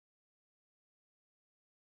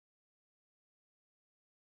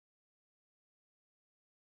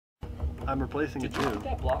I'm replacing it Did you too. put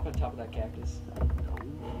that block on top of that cactus?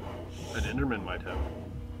 An Enderman might have.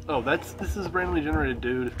 Oh, this is randomly generated,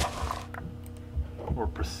 dude. Or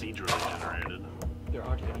procedurally generated. There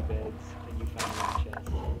aren't any beds, and you found your own chest.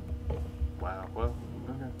 Wow, well,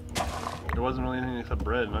 okay. There wasn't really anything except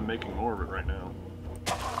bread, and I'm making more of it right now.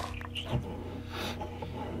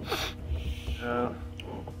 I'm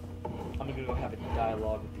gonna go have a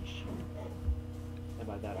dialogue with these sheep. And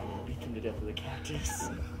by that, I'm gonna beat them to death with a cactus.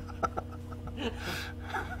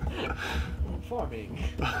 Farming.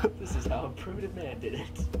 This is how a primitive man did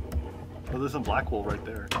it. Oh, there's some black wool right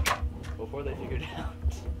there. Before they figured out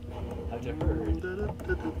how to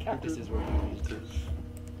herd, cactuses were used.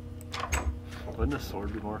 Wouldn't a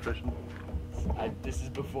sword be more efficient? This is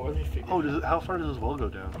before they figured out. How far does this well go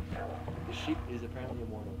down? The sheep is apparently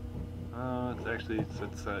immortal. It's actually, it's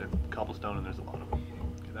cobblestone and there's a bottom.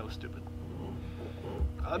 Okay, that was stupid.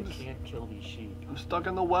 I can't kill these sheep. I'm stuck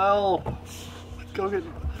in the well! Go get,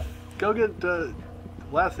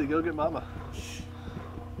 Lassie, go get Mama.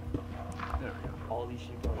 There we go. All these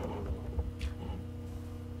sheep are immortal.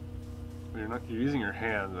 You're using your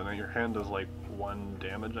hand, and your hand does like 1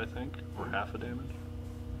 damage, I think, or half a damage.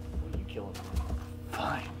 Well, you kill them.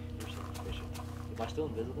 Fine. You're so efficient. Am I still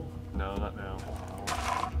invisible? No, not now.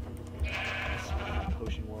 My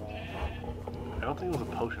potion wore off. I don't think it was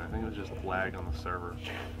a potion. I think it was just lag on the server.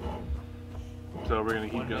 So we're gonna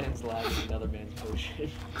keep going. One man's lag is another man's potion.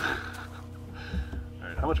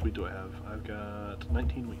 Alright, how much wheat do I have? I've got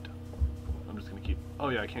 19 wheat. I'm just gonna keep... Oh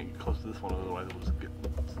yeah, I can't get close to this one, otherwise it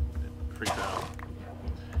freaks out.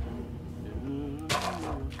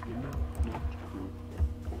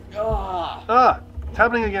 Ah! Ah! It's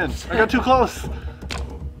happening again! I got too close!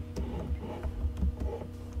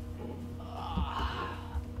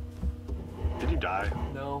 Did you die?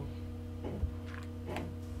 No.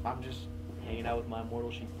 I'm just hanging out with my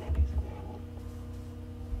immortal sheep buddies.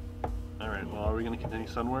 Alright, well, are we gonna continue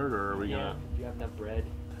sunward, or are we gonna... Do you have enough bread?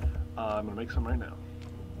 I'm gonna make some right now.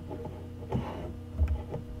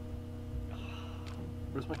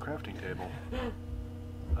 Where's my crafting table?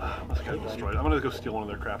 Must got destroyed. I'm gonna go steal one of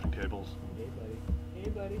their crafting tables. Hey, buddy. Hey,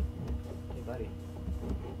 buddy. Hey, buddy.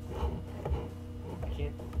 I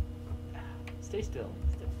can't... Stay still.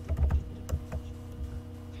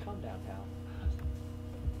 Just calm down, pal.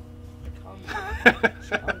 Just calm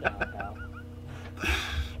down, pal.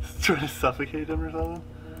 Trying to suffocate him or something?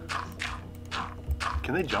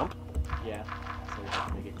 Can they jump? Yeah. So we have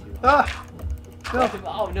to make it too. Ah! No!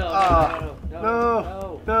 Oh, no, Ah. no.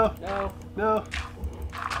 No! No. No!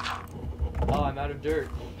 Oh, I'm out of dirt.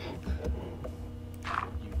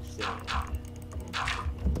 You say.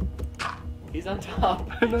 He's on top.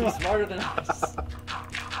 No. He's smarter than us.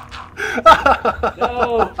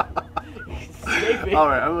 No! He's escaping.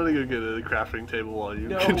 Alright, I'm gonna go get a crafting table while you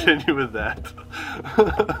continue with that.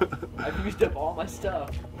 I've used up all my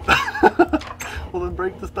stuff. Well, then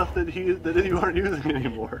break the stuff that you aren't using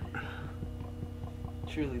anymore.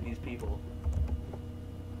 Truly, these people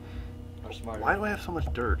are smarter. Why do I have so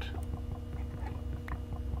much dirt?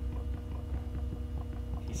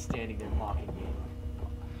 He's standing there mocking me.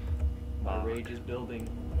 My rage is building.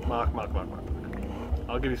 Mock.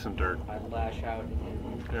 I'll give you some dirt. I lash out at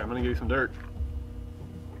him. Here, I'm gonna give you some dirt.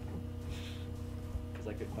 Because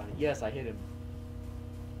I couldn't find it. Yes, I hit him.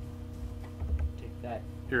 Take that.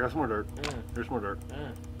 Here, have some more dirt. Here's more dirt.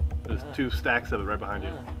 There's 2 stacks of it right behind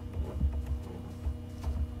you.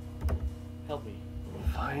 Help me.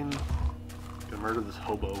 Fine. Gonna murder this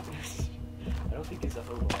hobo. I don't think he's a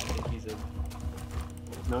hobo. I think he's a...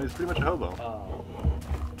 No, he's pretty much a hobo. Oh.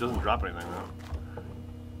 Doesn't drop anything though.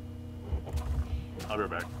 I'll be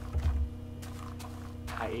right back.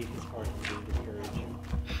 I ate his heart and gained his courage.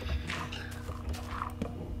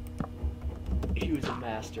 He was a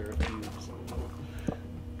master of cubes.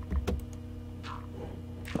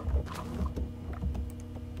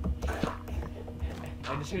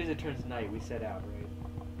 And as soon as it turns night, we set out, right?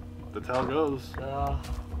 That's how it goes. Uh,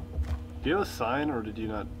 Do you have a sign, or did you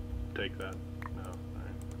not take that? No.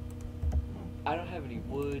 Alright. I don't have any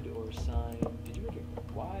wood or sign. Did you make it?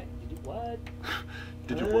 Why? Did you what?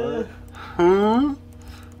 Did you what? Huh?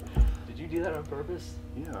 Did you do that on purpose?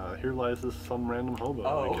 Yeah, here lies this some random hobo.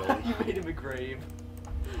 Oh, I killed. you made him a grave.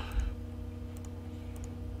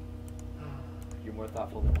 You're more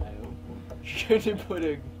thoughtful than I am. You couldn't put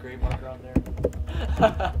a grave marker on there.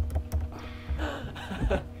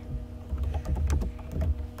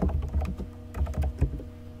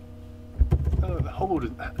 The hobo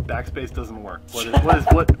backspace doesn't work.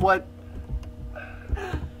 What?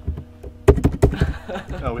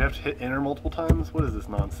 Oh, we have to hit enter multiple times? What is this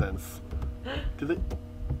nonsense? Do they...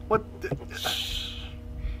 What?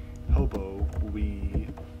 hobo we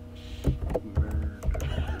murdered.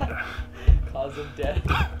 Cause of death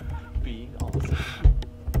being awesome.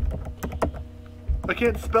 I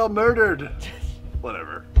can't spell murdered.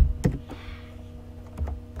 Whatever.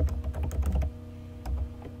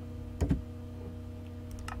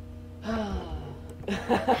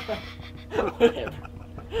 Whatever.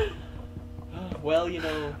 Well, you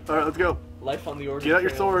know. Alright, let's go. Life on the Oregon Get out your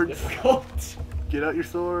Trail is swords. difficult. Get out your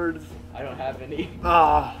swords. I don't have any.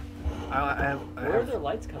 Ah. Where are their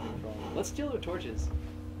lights coming from? Let's steal their torches.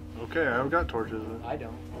 Okay, I've got torches. I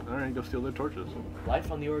don't. Alright, go steal their torches.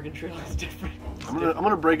 Life on the Oregon Trail is different. I'm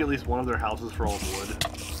gonna break at least one of their houses for all the wood.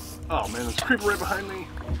 Oh man, there's a creeper right behind me.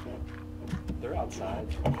 They're outside.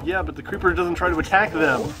 Yeah, but the creeper doesn't try to attack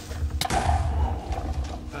them.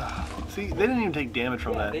 See, they didn't even take damage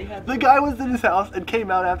from that. The guy was in his house and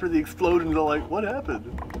came out after the explosion and they're like, what happened?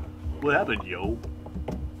 What happened, yo?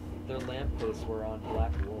 Their lampposts were on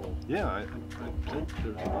black wool. Yeah, I said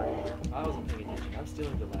there was black. I wasn't paying attention. I'm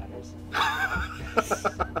stealing the ladders.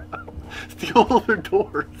 Steal all their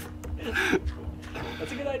doors.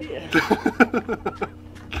 That's a good idea.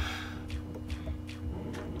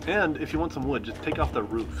 And if you want some wood, just take off the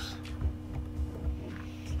roofs.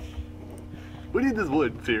 We need this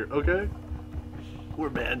wood, Fear, okay? We're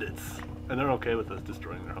bandits. And they're okay with us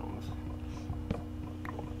destroying their homes.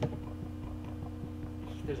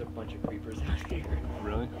 There's a bunch of creepers out here.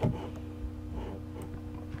 Really?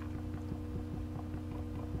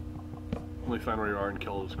 Let me find where you are and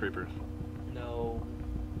kill those creepers. No.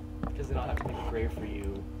 Because then I'll have to make a grave for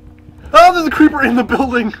you. Oh, there's a creeper in the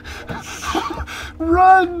building!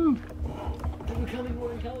 Run! They're becoming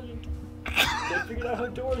more intelligent. They figured out how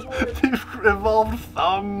doors work. They've evolved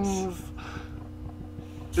thumbs.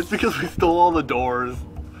 It's because we stole all the doors.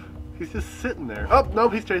 He's just sitting there. Oh, no,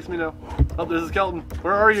 he's chasing me now. Oh, there's a skeleton.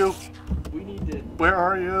 Where are you? We need to... Where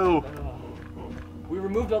are you? We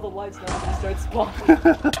removed all the lights, now they start spawning.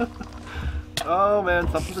 Oh, man,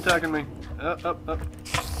 something's attacking me. Up.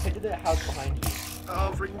 Head to that house behind you.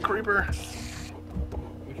 Oh, freaking creeper.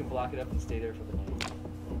 We can block it up and stay there for the night.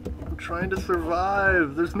 I'm trying to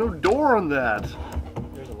survive. There's no door on that.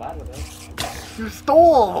 There's a ladder though. You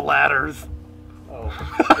stole all the ladders. Oh,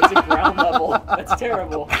 it's a ground level. That's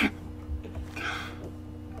terrible.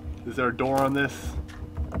 Is there a door on this?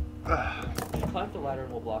 Just climb the ladder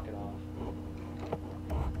and we'll block it off.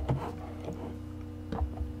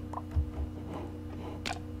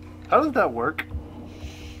 How does that work?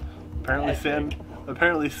 Apparently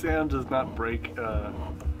Magic. sand does not break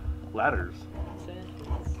ladders.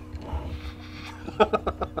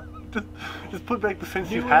 just put back the fence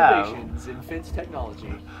New you have. innovations in fence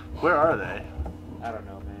technology. Where are they? I don't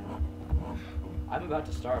know, man. I'm about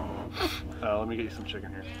to starve, man. Let me get you some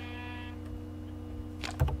chicken here.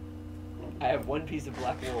 I have one piece of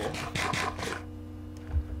black wool.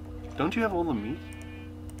 Don't you have all the meat?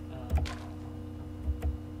 Uh,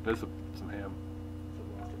 There's some ham.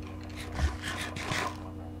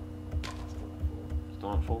 Still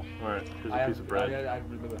not full? Alright, here's a piece of bread.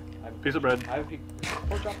 Piece of bread. I have a piece.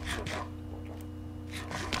 Pork chop.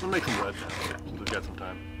 I'm gonna make some bread now, since we've got some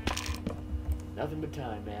time. Nothing but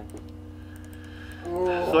time, man.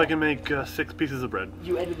 So I can make 6 pieces of bread.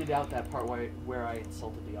 You edited out that part where I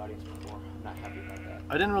insulted the audience before. I'm not happy about that.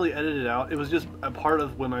 I didn't really edit it out. It was just a part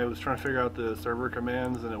of when I was trying to figure out the server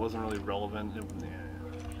commands, and it wasn't really relevant.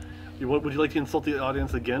 Would you like to insult the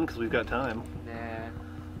audience again? Because we've got time. Nah.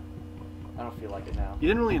 I don't feel like it now. You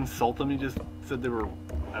didn't really insult them. You just said they were...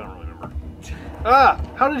 I don't really remember. Ah!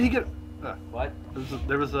 How did he get... What?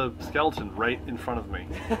 There was a skeleton right in front of me.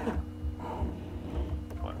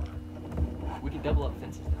 What? We can double up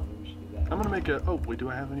fences now. Maybe we should do that. I'm gonna make a... Oh, wait, do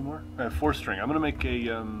I have any more? I have 4 string. I'm gonna make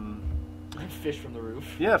a... Fish from the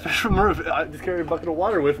roof. Yeah, fish from the roof. I just carry a bucket of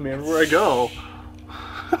water with me everywhere I go.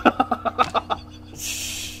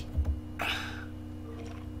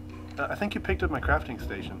 I think you picked up my crafting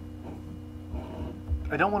station.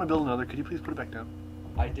 I don't want to build another. Could you please put it back down?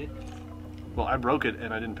 I did. Well, I broke it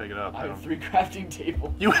and I didn't pick it up. I have 3 crafting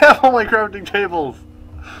tables. You have all my crafting tables.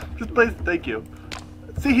 Just place. Thank you.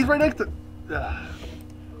 See, he's right next to.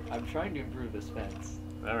 I'm trying to improve this fence.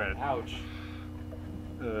 All right. Ouch.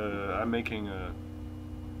 I'm making this.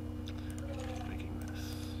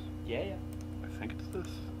 Yeah. I think it's this.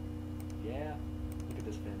 Yeah. Look at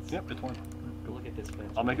this fence. Yep, it's one. Look at this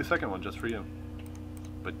fence. I'll make a second one just for you.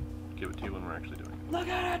 But give it to you when we're actually doing it. Look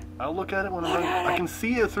at it! I'll look at it when I can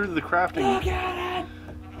see it through the crafting. Look at it!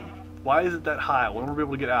 Why is it that high? When will we be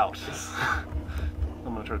able to get out?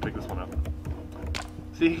 I'm gonna try to pick this one up.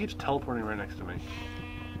 See, he keeps teleporting right next to me.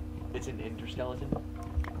 It's an ender skeleton.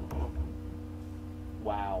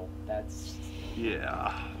 Wow, that's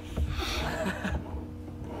Yeah.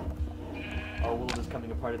 Our world is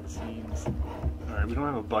coming apart at the seams. Alright, we don't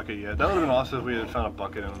have a bucket yet. That would have been awesome if we had found a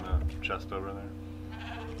bucket in the chest over there.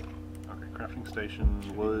 Okay, crafting station,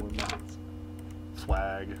 wood,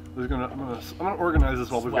 swag. I'm gonna organize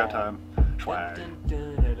this while we've got time. Swag.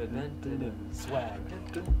 Swag.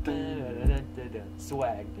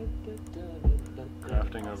 Swag.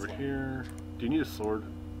 Crafting over here. Do you need a sword?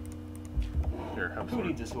 Here, have a Who sword.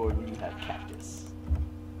 needs a sword when you have cactus?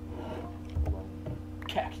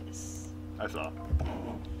 Cactus. I saw.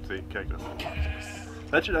 See, cactus. Cactus.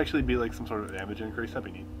 That should actually be like some sort of damage increase.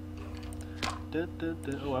 That'd be neat.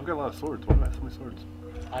 Oh, I've got a lot of swords. Why do I have so many swords?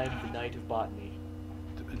 I am the Knight of Botany.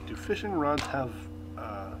 Do fishing rods have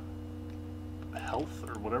health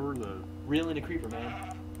or whatever? Reel in a creeper, man.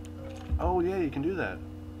 Oh yeah, you can do that.